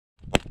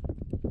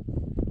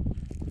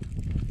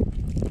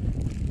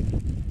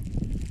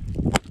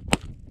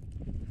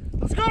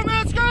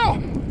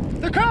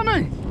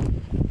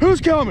coming!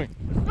 Who's coming?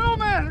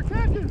 Snowman, they're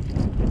catching!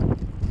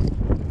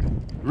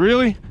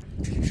 Really?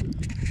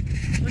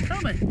 They're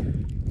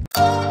coming!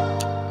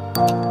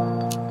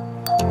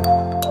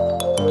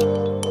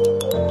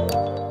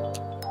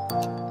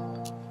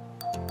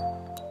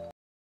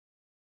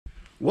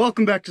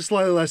 Welcome back to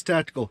Slightly Less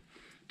Tactical.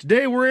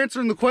 Today we're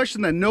answering the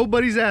question that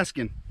nobody's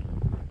asking.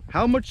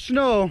 How much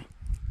snow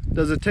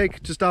does it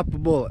take to stop a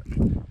bullet?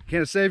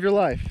 Can it save your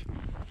life?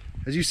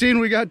 As you've seen,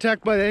 we got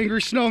attacked by the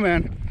angry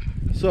snowman.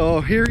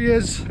 So here he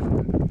is.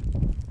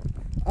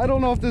 I don't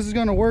know if this is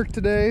gonna work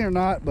today or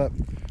not, but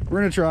we're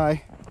gonna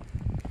try.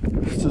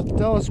 So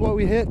tell us what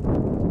we hit.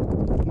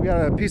 We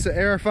got a piece of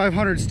AR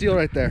 500 steel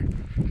right there.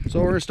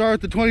 So we're gonna start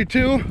with the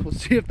 22. We'll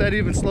see if that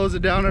even slows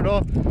it down at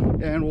all,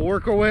 and we'll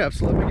work our way up.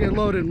 So let me get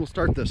loaded and we'll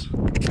start this.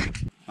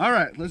 All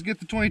right, let's get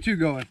the 22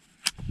 going.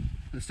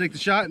 Let's take the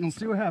shot and we'll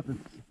see what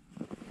happens.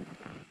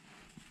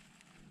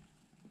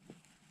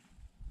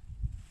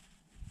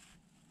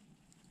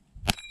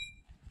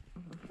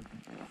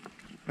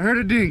 I heard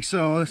a ding,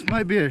 so this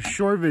might be a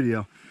short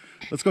video.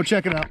 Let's go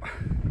check it out.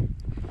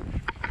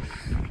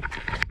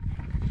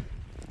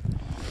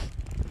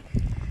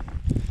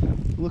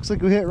 Looks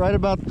like we hit right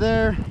about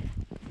there.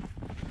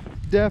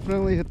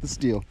 Definitely hit the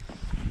steel.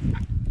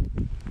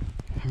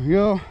 Here we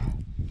go.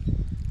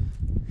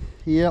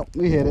 Yep,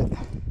 we hit it.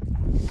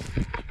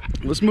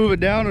 Let's move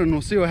it down and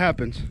we'll see what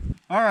happens.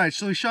 All right,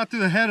 so we shot through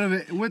the head of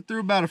it. It went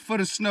through about a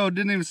foot of snow,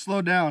 didn't even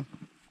slow down.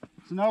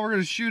 So now we're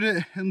gonna shoot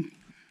it in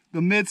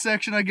the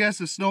midsection, I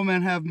guess, if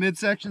snowmen have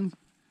midsections.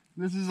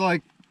 This is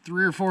like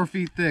 3 or 4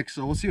 feet thick,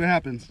 so we'll see what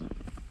happens.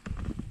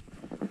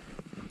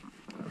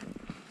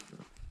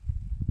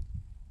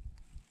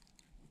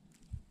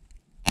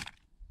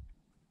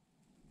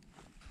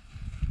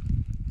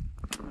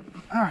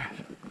 All right,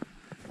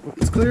 hope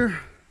it's clear.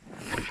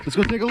 Let's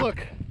go take a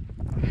look.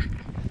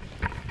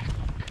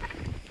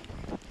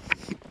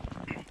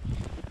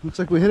 Looks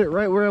like we hit it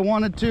right where I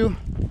wanted to.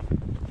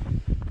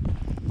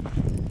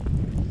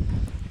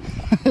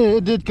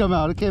 It did come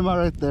out. It came out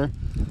right there,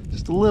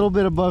 just a little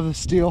bit above the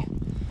steel.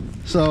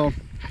 So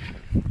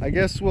I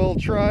guess we'll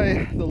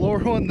try the lower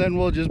one, then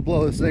we'll just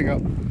blow this thing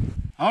up.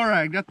 All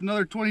right, got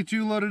another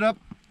 22 loaded up.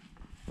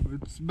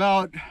 It's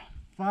about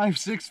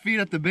 5-6 feet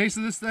at the base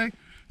of this thing,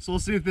 so we'll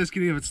see if this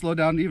can even slow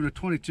down to even a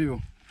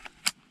 22.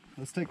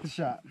 Let's take the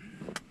shot.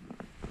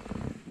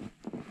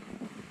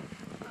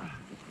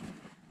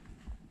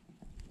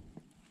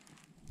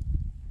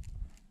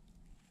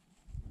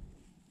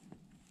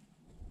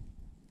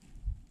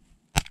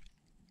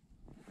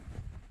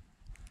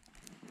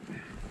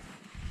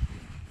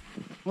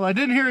 Well, I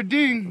didn't hear a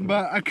ding,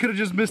 but I could have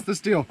just missed the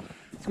steel.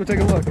 Let's go take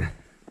a look.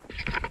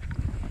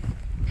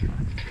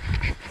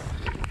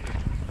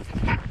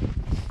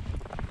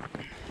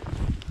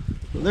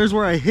 So there's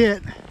where I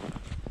hit.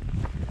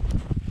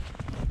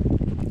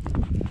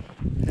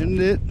 And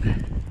it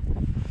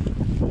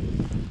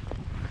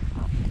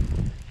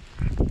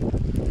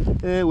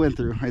went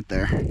through right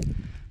there.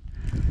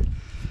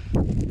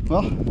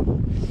 Well,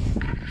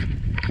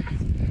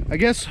 I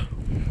guess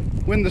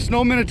when the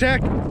snowmen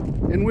attack,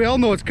 and we all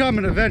know it's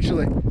coming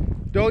eventually,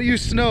 don't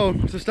use snow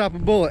to stop a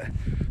bullet.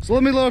 So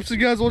let me load up some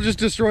guns, we'll just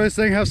destroy this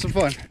thing, have some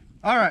fun.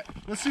 All right,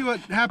 let's see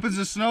what happens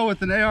to snow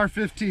with an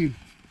AR-15.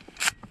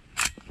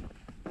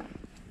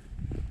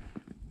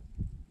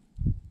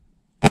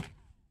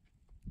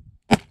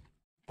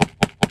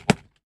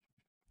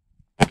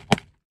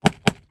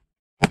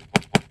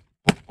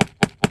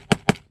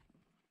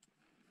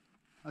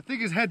 I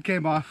think his head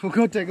came off. We'll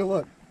go take a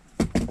look.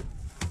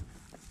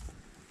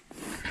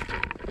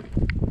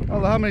 I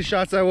don't know how many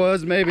shots I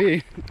was, maybe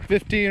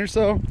 15 or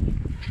so.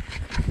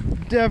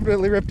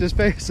 Definitely ripped his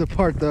face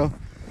apart though.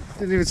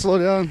 Didn't even slow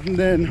down. And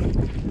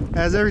then,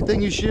 as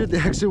everything you shoot, the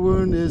exit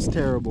wound is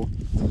terrible.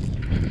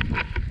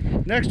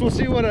 Next, we'll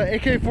see what an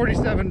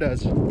AK-47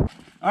 does. All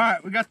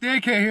right, we got the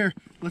AK here.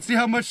 Let's see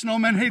how much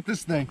snowmen hate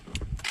this thing.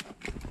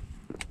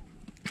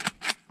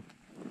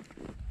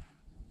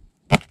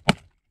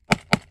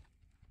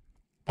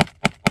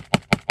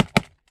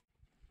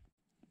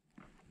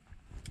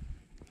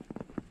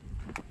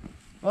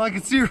 Well, I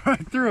can see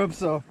right through him,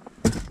 so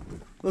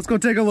let's go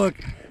take a look.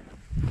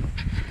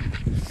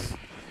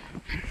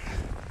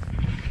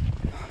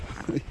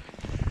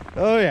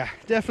 Oh yeah,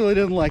 definitely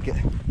didn't like it.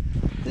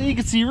 You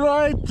can see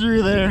right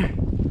through there.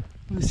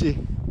 Let me see.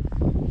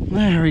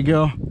 There we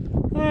go.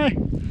 Hi.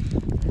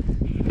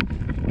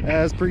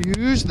 As per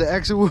usual, the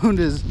exit wound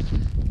is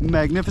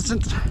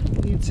magnificent.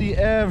 You can see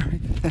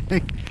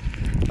everything.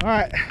 All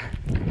right,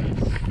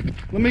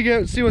 let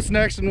me see what's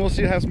next, and we'll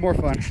have some more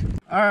fun.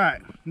 All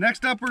right,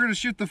 next up we're gonna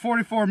shoot the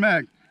 44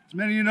 mag. As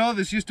many of you know,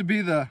 this used to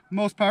be the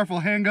most powerful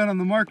handgun on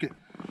the market.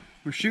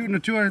 We're shooting a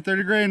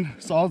 230 grain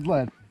solid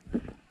lead.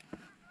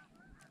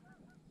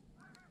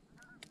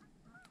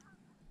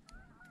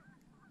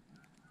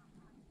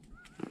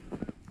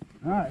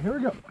 All right, here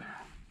we go.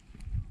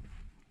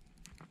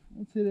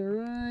 Let's hit it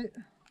right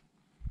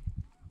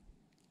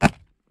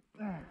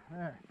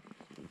there.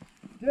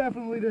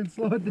 Definitely didn't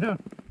slow it down.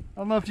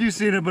 I don't know if you've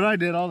seen it, but I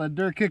did. All that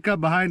dirt kick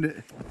up behind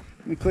it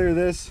me clear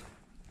this.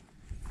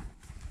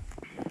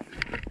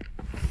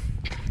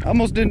 I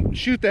almost didn't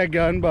shoot that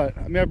gun, but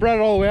I mean, I brought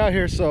it all the way out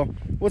here, so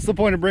what's the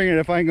point of bringing it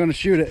if I ain't gonna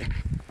shoot it?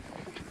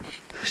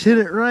 Hit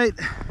it right.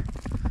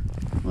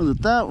 Was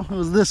it that? It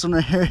was this one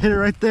right here. Hit it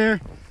right there.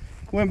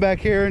 Went back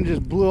here and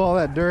just blew all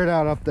that dirt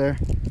out up there.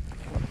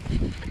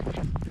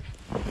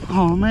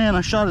 Oh man,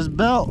 I shot his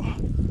belt.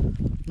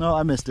 No,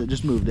 I missed it,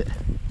 just moved it.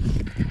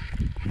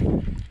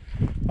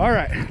 All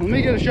right, let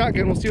me get a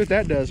shotgun. We'll see what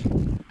that does.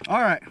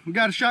 All right, we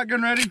got a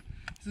shotgun ready.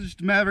 This is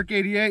just a Maverick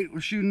 88. We're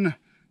shooting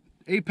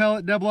 8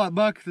 pellet double-aught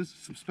buck. This is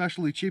some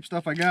specially cheap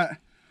stuff I got.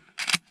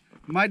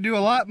 Might do a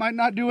lot, might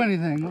not do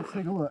anything. Let's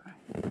take a look.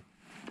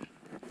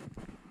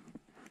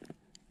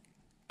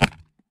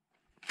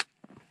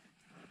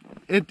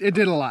 It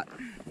did a lot.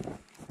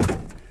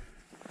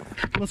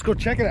 Let's go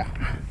check it out.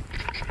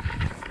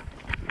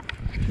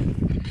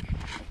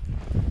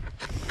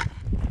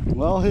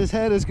 Well, his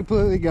head is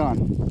completely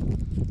gone.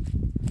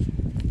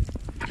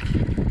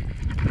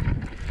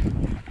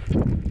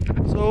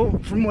 So,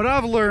 from what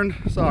I've learned,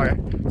 sorry, I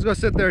was gonna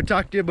sit there and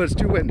talk to you, but it's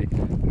too windy.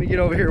 Let me get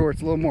over here where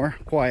it's a little more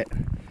quiet.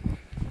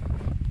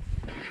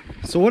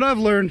 So what I've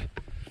learned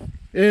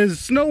is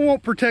snow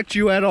won't protect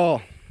you at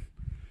all,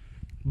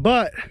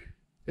 but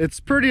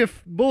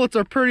bullets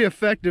are pretty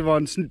effective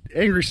on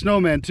angry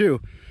snowmen too.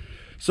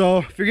 So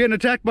if you're getting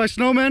attacked by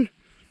snowmen,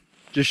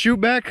 just shoot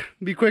back,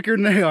 be quicker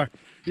than they are.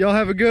 Y'all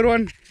have a good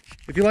one.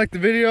 If you liked the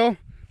video,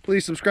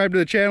 please subscribe to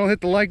the channel,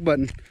 hit the like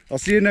button. I'll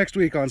see you next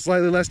week on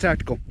Slightly Less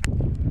Tactical.